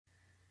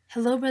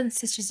Hello, brothers and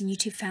sisters in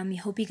YouTube family.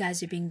 Hope you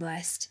guys are being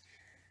blessed.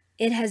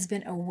 It has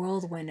been a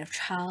whirlwind of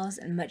trials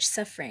and much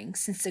suffering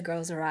since the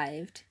girls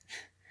arrived.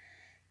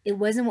 It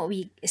wasn't what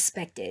we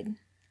expected,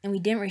 and we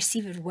didn't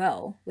receive it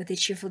well with a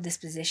cheerful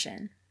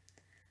disposition.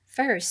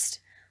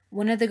 First,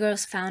 one of the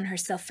girls found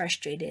herself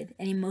frustrated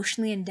and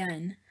emotionally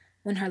undone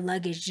when her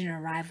luggage didn't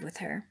arrive with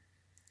her.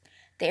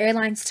 The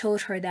airlines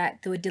told her that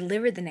they would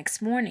deliver the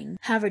next morning.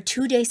 However,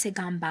 2 days had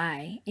gone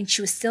by, and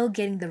she was still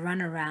getting the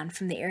runaround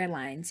from the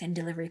airlines and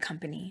delivery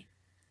company.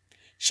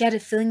 She had a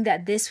feeling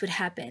that this would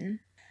happen,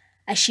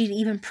 as she'd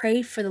even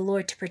prayed for the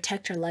Lord to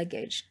protect her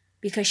luggage,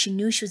 because she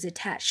knew she was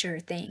attached to her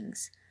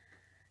things.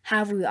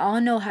 However, we all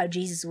know how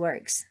Jesus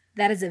works.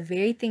 That is the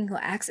very thing He'll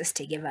ask us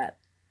to give up.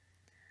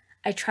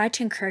 I tried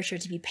to encourage her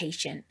to be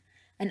patient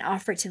and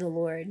offer it to the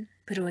Lord,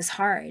 but it was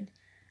hard,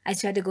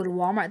 as we had to go to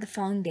Walmart the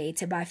following day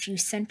to buy a few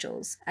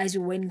essentials as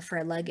we were waiting for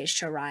our luggage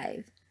to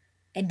arrive,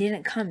 and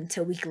didn't come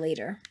until a week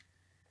later.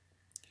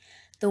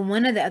 Though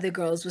one of the other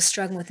girls was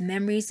struggling with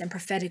memories and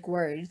prophetic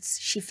words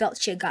she felt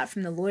she had got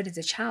from the Lord as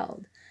a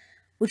child,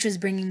 which was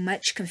bringing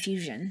much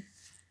confusion.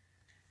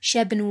 She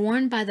had been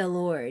warned by the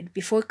Lord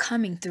before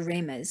coming through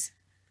Rhema's.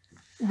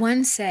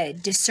 One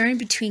said, discern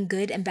between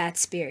good and bad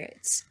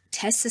spirits,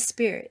 test the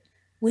spirit,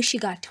 which she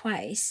got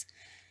twice,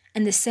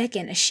 and the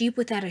second, a sheep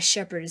without a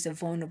shepherd is a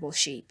vulnerable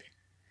sheep.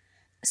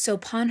 So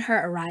upon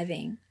her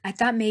arriving, I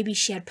thought maybe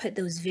she had put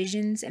those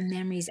visions and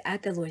memories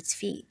at the Lord's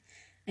feet,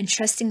 and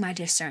trusting my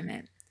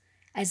discernment,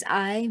 as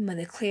I,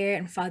 Mother Claire,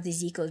 and Father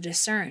Ezekiel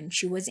discerned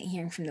she wasn't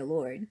hearing from the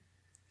Lord.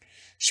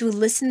 She would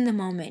listen in the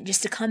moment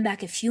just to come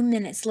back a few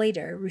minutes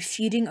later,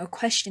 refuting or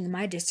questioning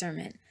my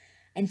discernment,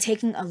 and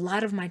taking a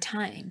lot of my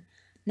time,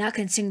 not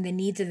considering the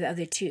needs of the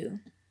other two,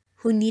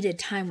 who needed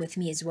time with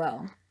me as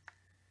well.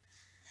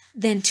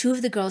 Then 2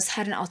 of the girls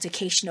had an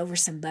altercation over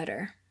some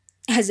butter,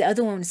 as the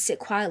other one would sit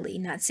quietly,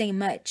 not saying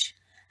much.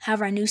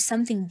 However, I knew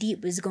something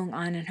deep was going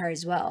on in her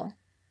as well.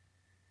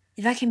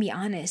 If I can be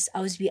honest,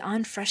 I was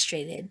beyond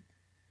frustrated,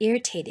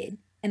 irritated,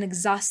 and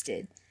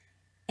exhausted,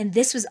 and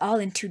this was all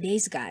in 2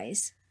 days,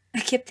 guys.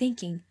 I kept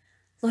thinking,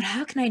 Lord,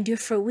 how can I do it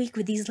for a week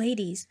with these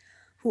ladies,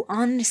 who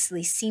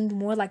honestly seemed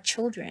more like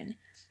children,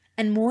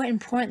 and more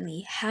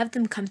importantly, have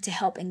them come to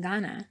help in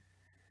Ghana?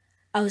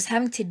 I was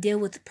having to deal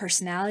with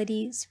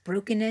personalities,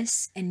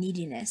 brokenness, and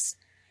neediness,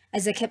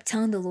 as I kept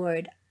telling the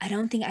Lord, I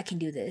don't think I can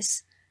do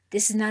this.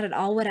 This is not at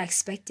all what I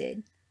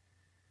expected.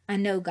 I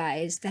know,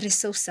 guys, that is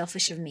so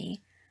selfish of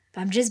me,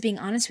 but I'm just being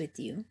honest with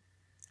you.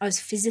 I was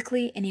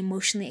physically and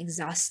emotionally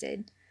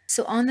exhausted.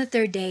 So on the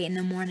 3rd day in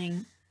the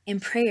morning, in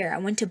prayer, I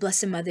went to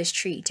Blessed Mother's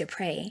tree to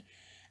pray,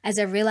 as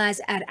I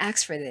realized I had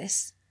asked for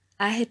this.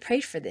 I had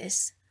prayed for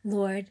this.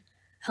 Lord,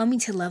 help me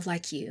to love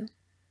like you.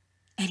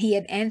 And He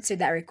had answered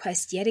that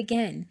request yet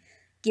again,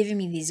 giving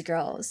me these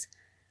girls,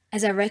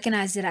 as I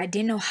recognized that I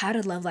didn't know how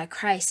to love like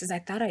Christ as I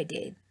thought I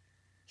did.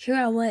 Here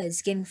I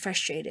was, getting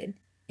frustrated,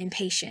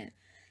 impatient,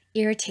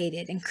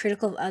 irritated, and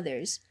critical of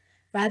others,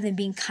 rather than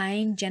being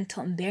kind,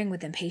 gentle, and bearing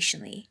with them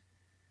patiently.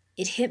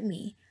 It hit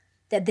me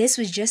that this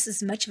was just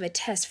as much of a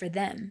test for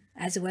them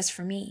as it was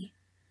for me.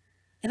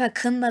 If I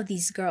couldn't love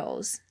these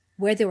girls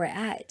where they were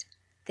at,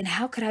 then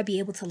how could I be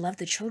able to love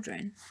the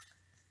children?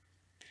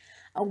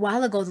 A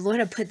while ago, the Lord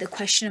had put the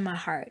question in my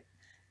heart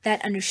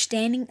that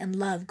understanding and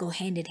love go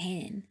hand in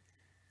hand.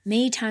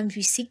 Many times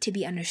we seek to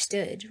be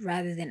understood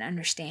rather than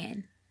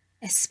understand,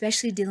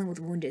 especially dealing with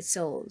wounded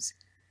souls.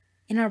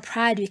 In our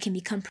pride, we can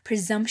become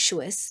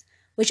presumptuous,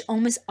 which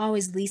almost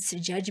always leads to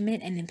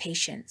judgment and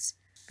impatience.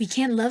 We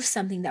can't love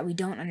something that we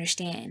don't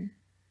understand.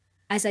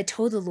 As I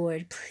told the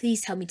Lord,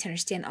 please help me to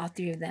understand all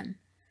 3 of them.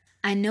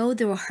 I know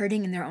they were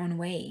hurting in their own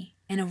way,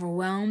 and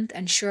overwhelmed,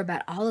 unsure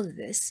about all of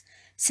this,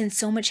 since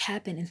so much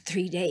happened in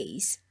 3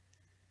 days.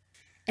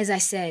 As I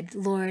said,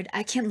 Lord,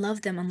 I can't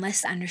love them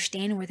unless I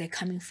understand where they're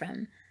coming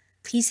from.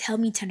 Please help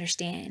me to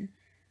understand.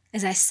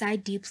 As I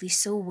sighed deeply,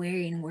 so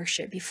weary in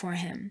worship before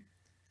Him,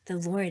 the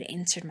Lord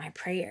answered my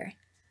prayer.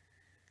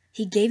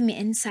 He gave me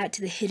insight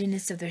to the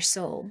hiddenness of their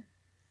soul,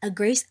 a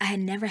grace I had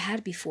never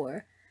had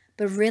before,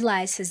 but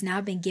realized has now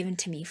been given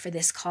to me for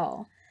this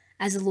call,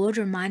 as the Lord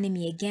reminded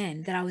me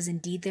again that I was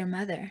indeed their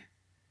mother.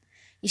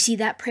 You see,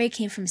 that prayer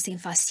came from St.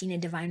 Faustina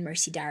Divine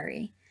Mercy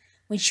Diary,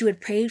 when she would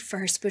pray for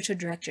her spiritual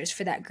directors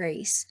for that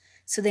grace,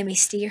 so they may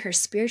steer her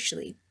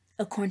spiritually,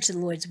 according to the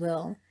Lord's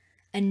will,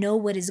 and know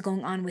what is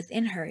going on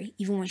within her,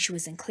 even when she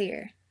wasn't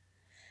clear.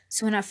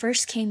 So when I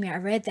first came here, I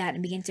read that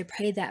and began to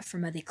pray that for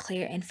Mother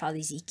Claire and Father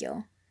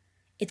Ezekiel.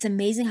 It's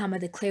amazing how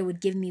Mother Claire would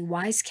give me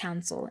wise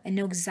counsel and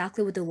know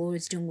exactly what the Lord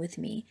was doing with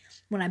me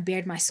when I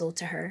bared my soul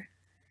to her.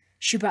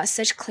 She brought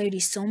such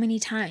clarity so many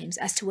times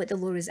as to what the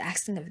Lord was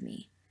asking of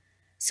me.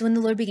 So when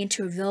the Lord began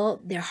to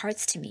reveal their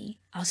hearts to me,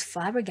 I was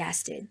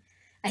flabbergasted,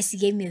 as He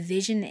gave me a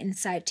vision and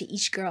insight to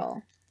each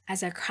girl,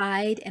 as I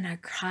cried and I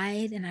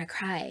cried and I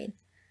cried.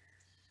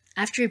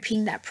 After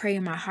repeating that prayer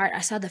in my heart,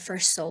 I saw the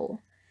first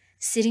soul,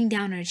 sitting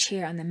down in a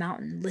chair on the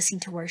mountain, listening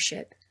to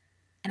worship,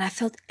 and I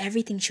felt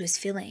everything she was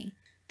feeling,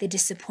 the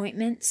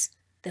disappointments,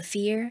 the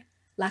fear,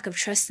 lack of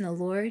trust in the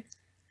Lord,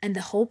 and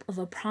the hope of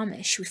a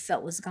promise she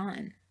felt was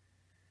gone.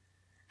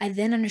 I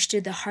then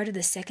understood the heart of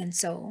the second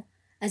soul,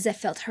 as I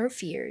felt her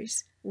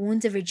fears,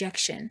 wounds of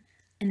rejection,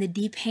 and the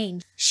deep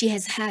pain she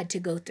has had to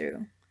go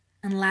through.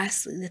 And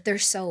lastly, the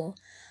third soul,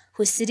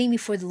 who was sitting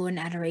before the Lord in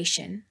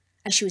adoration,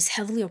 as she was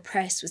heavily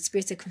oppressed with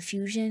spirits of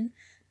confusion,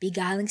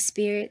 beguiling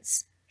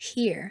spirits,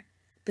 here,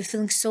 but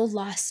feeling so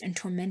lost and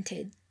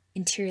tormented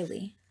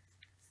interiorly.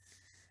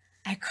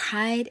 I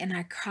cried and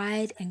I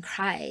cried and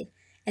cried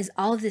as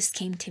all of this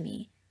came to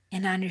me,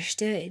 and I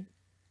understood.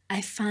 I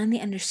finally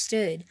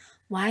understood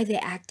why they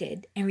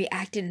acted and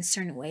reacted in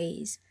certain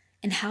ways,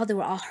 and how they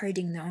were all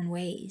hurting in their own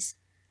ways.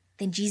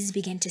 Then Jesus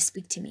began to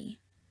speak to me.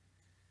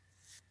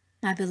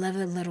 My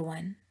beloved little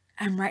one,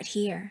 I'm right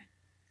here.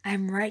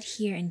 I'm right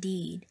here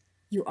indeed.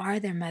 You are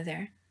their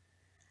mother.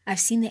 I've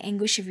seen the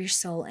anguish of your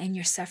soul and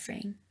your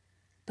suffering.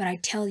 But I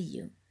tell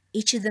you,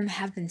 each of them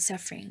have been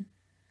suffering.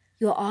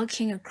 You are all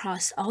carrying a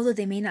cross, although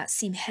they may not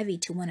seem heavy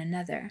to one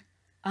another.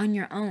 On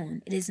your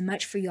own, it is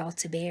much for you all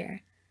to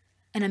bear.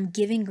 And I'm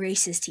giving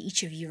graces to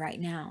each of you right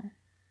now.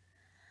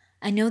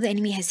 I know the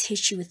enemy has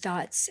hit you with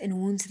thoughts and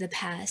wounds of the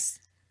past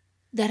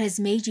that has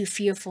made you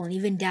fearful and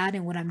even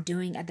doubting what I'm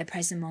doing at the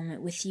present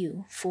moment with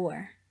you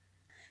for.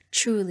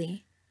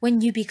 Truly,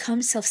 when you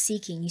become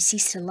self-seeking, you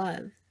cease to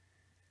love.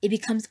 It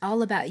becomes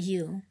all about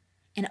you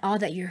and all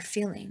that you're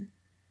feeling.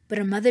 But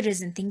a mother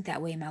doesn't think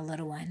that way, my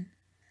little one.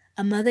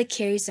 A mother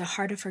carries the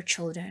heart of her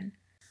children,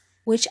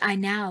 which I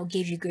now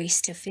gave you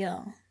grace to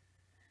feel.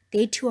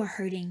 They too are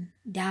hurting,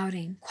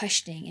 doubting,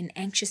 questioning, and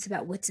anxious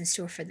about what's in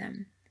store for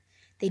them.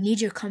 They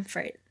need your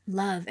comfort,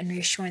 love, and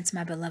reassurance,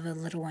 my beloved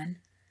little one.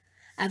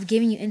 I've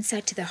given you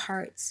insight to their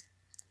hearts,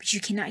 but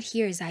you cannot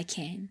hear as I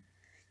can.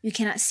 You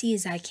cannot see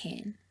as I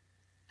can.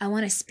 I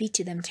want to speak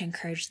to them to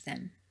encourage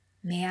them.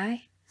 May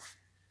I?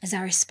 As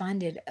I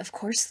responded, of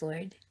course,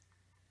 Lord.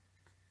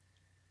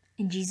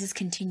 And Jesus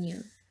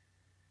continued.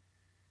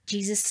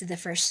 Jesus to the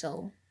first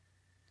soul.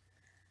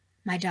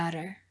 My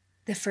daughter,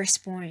 the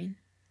firstborn,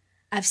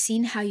 I've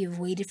seen how you've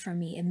waited for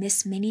me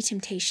amidst many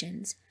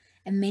temptations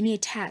and many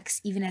attacks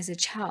even as a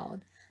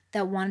child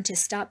that wanted to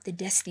stop the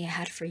destiny I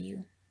had for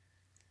you.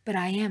 But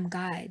I am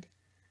God.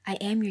 I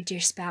am your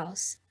dear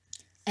spouse.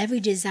 Every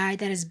desire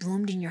that has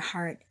bloomed in your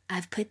heart,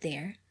 I've put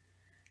there.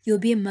 You'll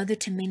be a mother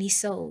to many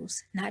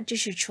souls, not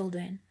just your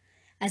children,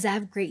 as I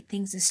have great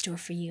things in store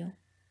for you.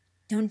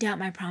 Don't doubt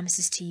my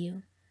promises to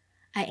you.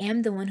 I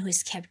am the one who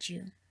has kept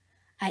you.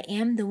 I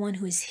am the one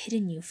who has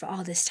hidden you for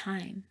all this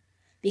time,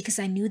 because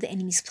I knew the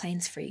enemy's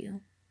plans for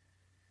you.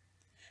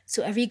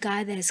 So every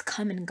guy that has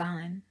come and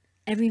gone,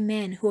 every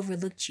man who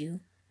overlooked you,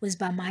 was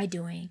by my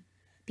doing,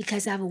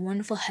 because I have a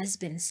wonderful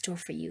husband in store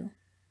for you.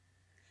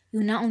 You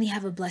will not only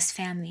have a blessed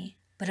family,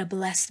 but a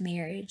blessed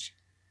marriage.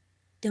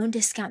 Don't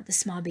discount the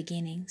small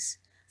beginnings,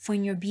 for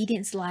in your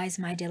obedience lies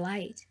my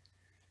delight.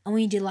 And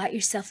when you delight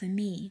yourself in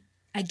me,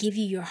 I give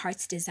you your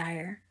heart's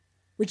desire,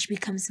 which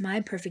becomes my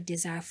perfect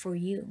desire for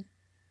you.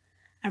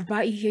 I've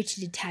brought you here to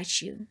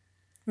detach you,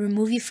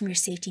 remove you from your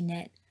safety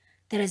net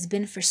that has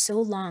been for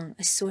so long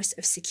a source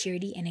of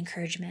security and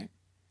encouragement.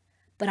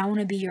 But I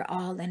want to be your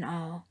all in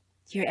all,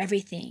 your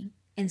everything,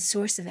 and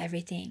source of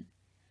everything,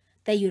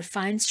 that you would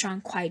find strong,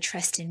 quiet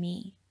trust in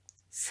me,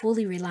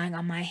 fully relying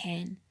on my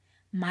hand,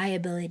 my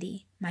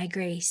ability, my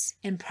grace,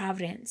 and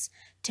providence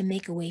to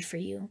make a way for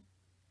you.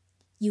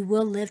 You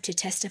will live to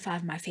testify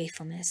of my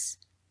faithfulness.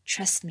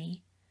 Trust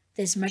me,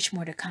 there's much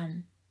more to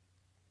come.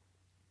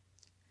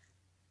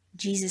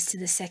 Jesus to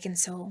the second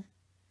soul.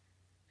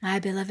 My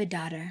beloved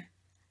daughter,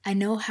 I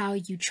know how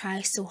you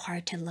try so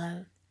hard to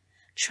love,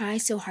 try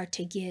so hard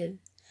to give,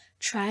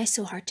 try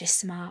so hard to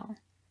smile,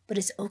 but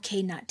it's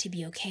okay not to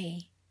be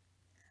okay.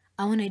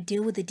 I want to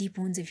deal with the deep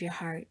wounds of your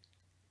heart.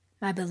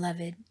 My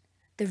beloved,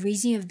 the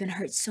reason you have been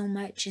hurt so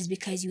much is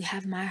because you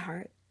have my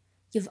heart.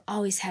 You've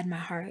always had my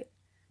heart.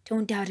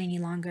 Don't doubt any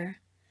longer.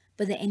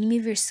 But the enemy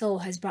of your soul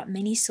has brought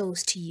many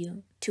souls to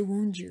you, to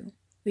wound you,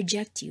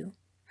 reject you,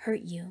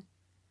 hurt you.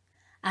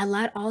 I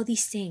allowed all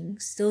these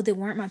things, though they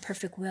weren't my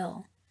perfect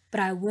will,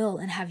 but I will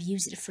and have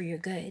used it for your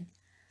good.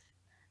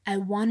 I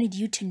wanted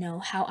you to know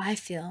how I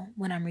feel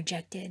when I'm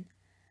rejected,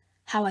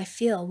 how I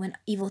feel when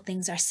evil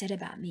things are said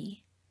about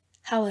me,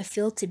 how I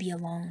feel to be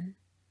alone.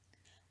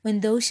 When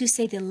those who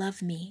say they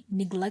love me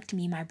neglect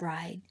me, my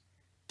bride,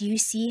 do you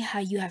see how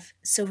you have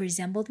so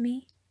resembled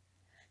me?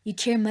 You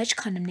carry much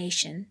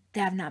condemnation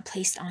that I have not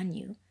placed on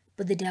you,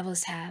 but the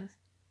devils have.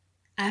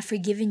 I have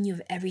forgiven you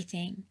of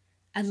everything.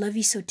 I love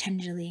you so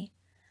tenderly.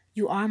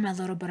 You are my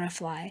little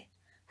butterfly,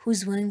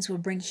 whose wings will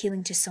bring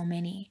healing to so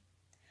many.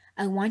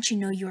 I want you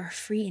to know you are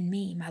free in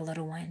me, my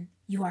little one.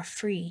 You are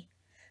free,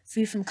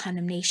 free from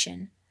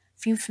condemnation,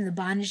 free from the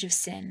bondage of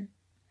sin,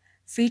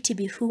 free to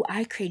be who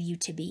I created you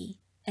to be,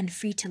 and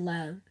free to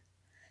love.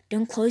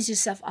 Don't close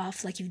yourself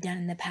off like you've done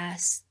in the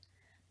past.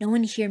 No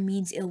one here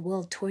means ill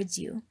will towards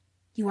you.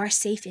 You are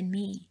safe in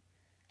me,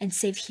 and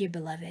safe here,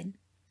 beloved.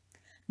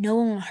 No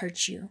one will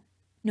hurt you.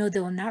 No, they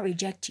will not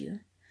reject you.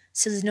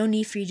 So there's no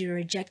need for you to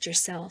reject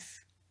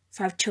yourself,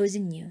 for I've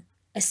chosen you,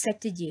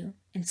 accepted you,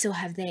 and so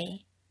have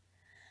they.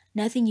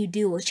 Nothing you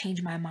do will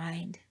change my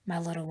mind, my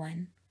little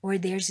one, or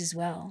theirs as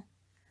well.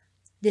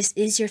 This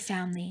is your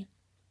family.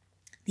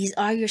 These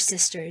are your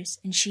sisters,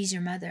 and she's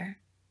your mother.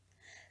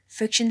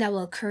 Friction that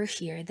will occur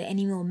here, the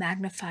enemy will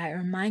magnify or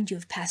remind you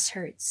of past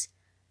hurts.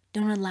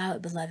 Don't allow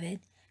it, beloved.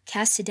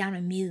 Cast it down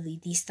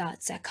immediately, these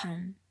thoughts that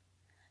come.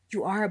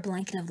 You are a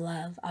blanket of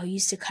love I'll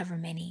use to cover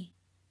many.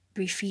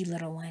 Be free,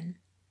 little one.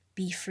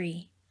 Be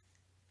free.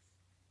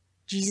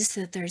 Jesus to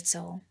the third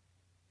soul.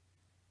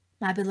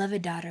 My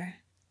beloved daughter,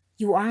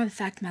 you are in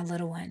fact my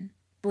little one,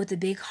 but with a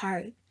big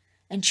heart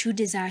and true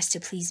desires to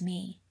please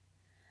me.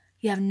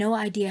 You have no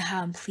idea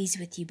how I'm pleased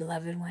with you,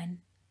 beloved one.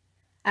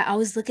 I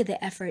always look at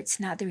the efforts,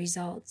 not the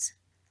results.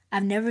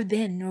 I've never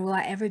been, nor will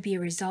I ever be,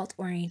 a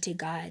result-oriented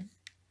God.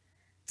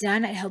 Did I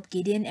not help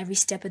Gideon every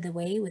step of the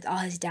way with all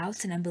his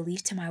doubts and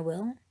unbelief to my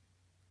will?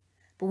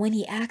 But when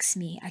he asked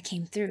me, I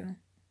came through.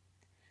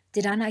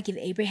 Did I not give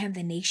Abraham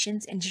the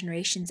nations and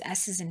generations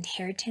as his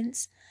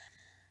inheritance,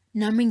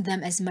 numbering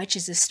them as much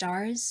as the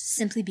stars,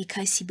 simply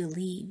because he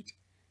believed?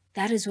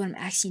 That is what I'm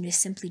asking you to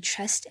simply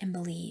trust and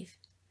believe.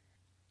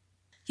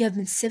 You have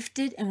been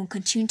sifted and will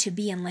continue to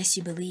be unless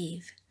you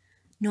believe.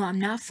 No, I'm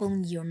not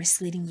fooling you or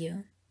misleading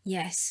you.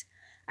 Yes,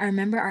 I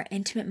remember our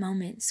intimate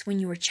moments when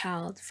you were a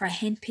child, for I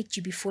handpicked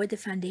you before the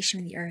foundation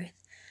of the earth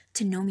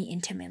to know me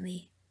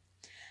intimately.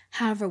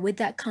 However, with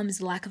that comes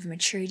the lack of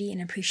maturity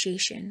and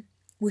appreciation,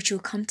 which you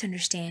will come to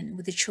understand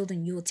with the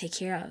children you will take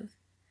care of.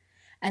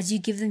 As you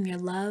give them your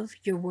love,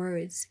 your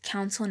words,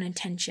 counsel, and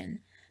attention,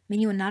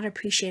 many will not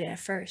appreciate it at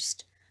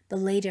first, but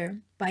later,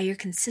 by your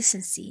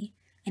consistency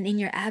and in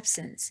your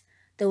absence,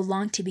 they will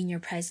long to be in your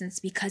presence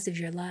because of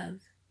your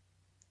love.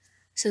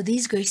 So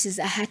these graces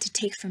I had to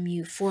take from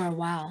you for a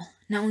while,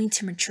 not only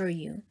to mature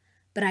you,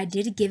 but I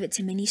did give it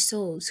to many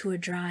souls who are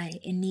dry,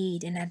 in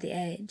need, and at the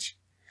edge.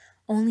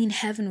 Only in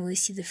heaven will you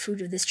see the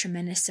fruit of this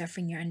tremendous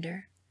suffering you're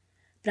under.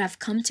 But I've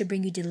come to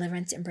bring you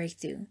deliverance and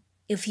breakthrough,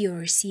 if you will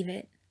receive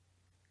it.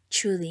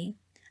 Truly,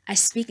 I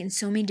speak in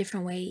so many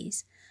different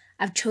ways.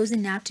 I've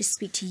chosen now to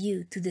speak to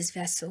you through this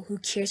vessel who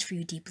cares for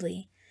you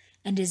deeply,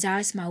 and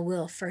desires my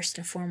will first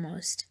and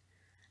foremost.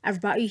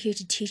 I've brought you here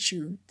to teach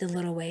you the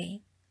little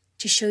way,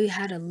 to show you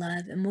how to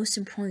love, and most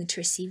importantly,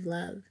 to receive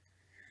love.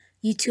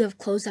 You too have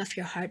closed off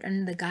your heart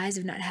under the guise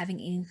of not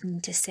having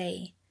anything to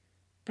say,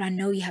 but I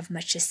know you have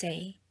much to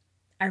say.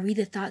 I read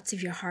the thoughts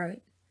of your heart.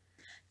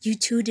 You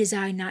too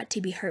desire not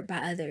to be hurt by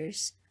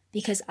others,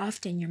 because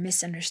often you're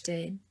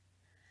misunderstood.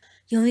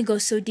 You only go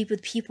so deep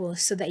with people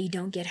so that you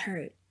don't get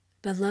hurt,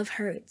 but love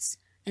hurts,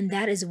 and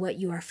that is what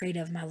you are afraid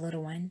of, my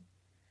little one.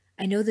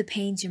 I know the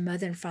pains your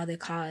mother and father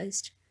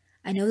caused.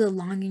 I know the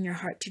longing in your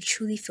heart to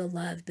truly feel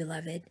love,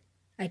 beloved.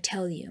 I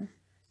tell you,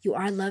 you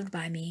are loved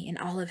by me in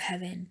all of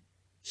heaven.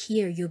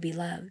 Here you'll be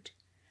loved.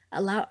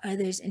 Allow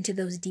others into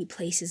those deep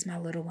places, my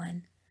little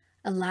one.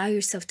 Allow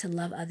yourself to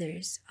love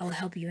others. I will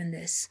help you in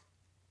this.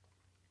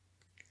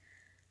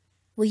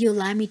 Will you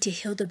allow me to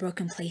heal the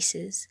broken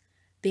places?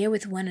 Bear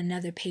with one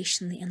another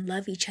patiently and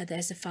love each other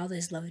as the Father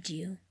has loved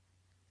you.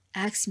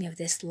 Ask me of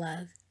this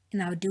love,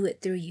 and I will do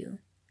it through you.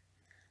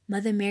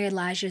 Mother Mary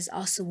Elijah is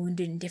also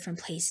wounded in different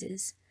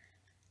places,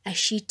 as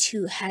she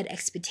too had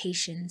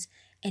expectations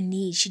and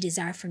needs she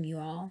desired from you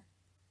all.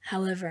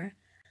 However,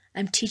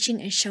 I'm teaching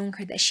and showing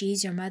her that she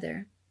is your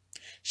mother.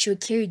 She will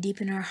carry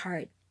deep in her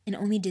heart and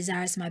only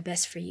desires my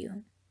best for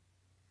you.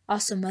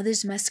 Also,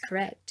 mothers must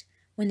correct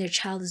when their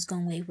child is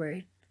going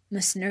wayward,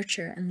 must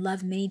nurture and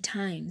love many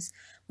times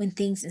when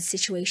things and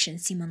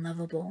situations seem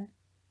unlovable.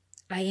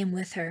 I am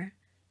with her,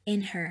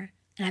 in her,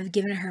 and I've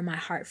given her my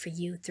heart for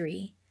you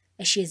three,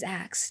 as she has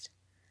asked.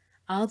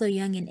 Although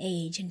young in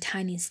age and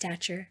tiny in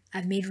stature,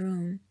 I've made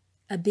room,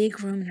 a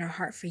big room in her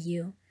heart for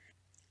you,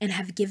 and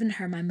have given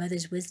her my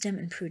mother's wisdom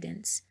and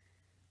prudence.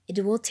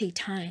 It will take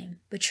time,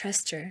 but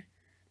trust her.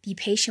 Be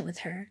patient with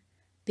her.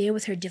 Bear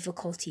with her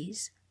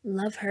difficulties.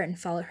 Love her and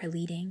follow her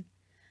leading,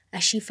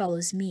 as she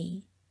follows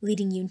me,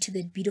 leading you into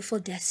the beautiful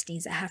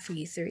destinies I have for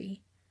you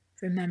three.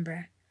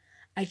 Remember,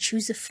 I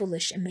choose the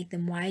foolish and make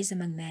them wise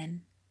among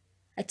men.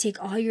 I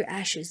take all your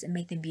ashes and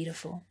make them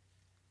beautiful.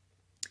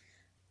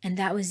 And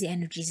that was the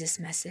end of Jesus'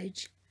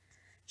 message.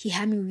 He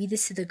had me read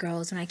this to the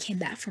girls when I came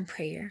back from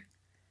prayer.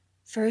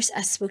 First,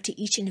 I spoke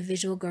to each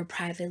individual girl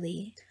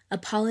privately,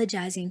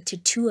 apologizing to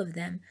two of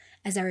them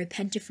as I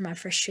repented for my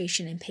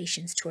frustration and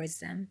impatience towards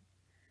them.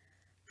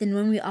 Then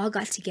when we all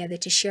got together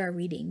to share our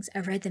readings, I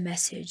read the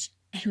message,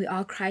 and we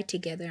all cried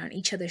together on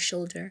each other's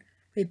shoulder,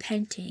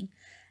 repenting,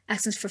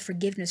 asking for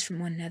forgiveness from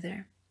one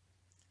another.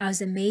 I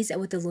was amazed at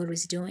what the Lord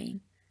was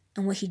doing,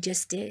 and what he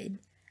just did,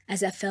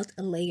 as I felt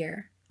a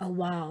layer, a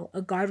wall,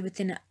 a guard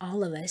within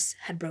all of us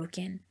had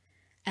broken,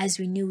 as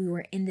we knew we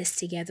were in this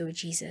together with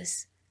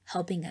Jesus,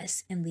 helping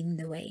us and leading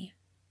the way.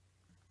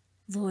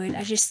 Lord,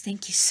 I just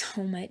thank you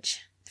so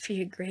much for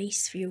your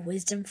grace, for your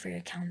wisdom, for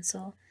your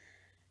counsel.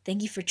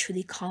 Thank you for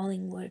truly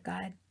calling, Lord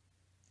God,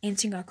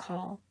 answering our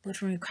call, Lord,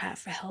 when we cry out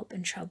for help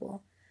and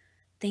trouble.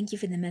 Thank you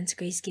for the immense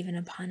grace given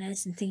upon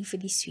us, and thank you for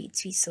these sweet,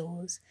 sweet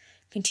souls.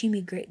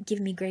 Continue to give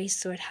me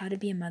grace, Lord, how to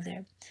be a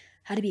mother,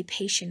 how to be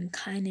patient,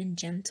 kind, and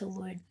gentle,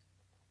 Lord.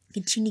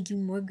 Continue to give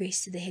me more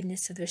grace to the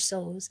hiddenness of their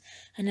souls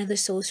and other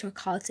souls who are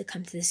called to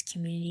come to this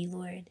community,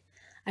 Lord.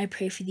 I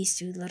pray for these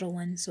two little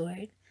ones,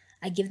 Lord.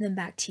 I give them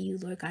back to you,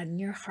 Lord God, in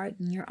your heart,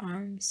 in your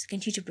arms.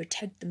 Continue to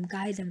protect them,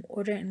 guide them,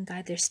 order and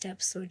guide their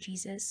steps, Lord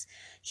Jesus.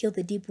 Heal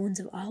the deep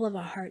wounds of all of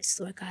our hearts,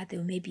 Lord God, that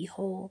we may be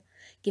whole.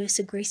 Give us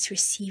the grace to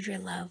receive your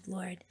love,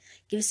 Lord.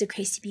 Give us the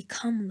grace to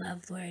become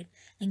love, Lord.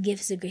 And give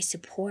us the grace to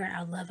pour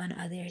our love on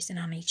others and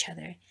on each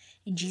other.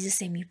 In Jesus'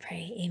 name we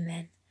pray,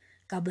 amen.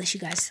 God bless you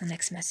guys. Till the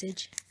next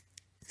message.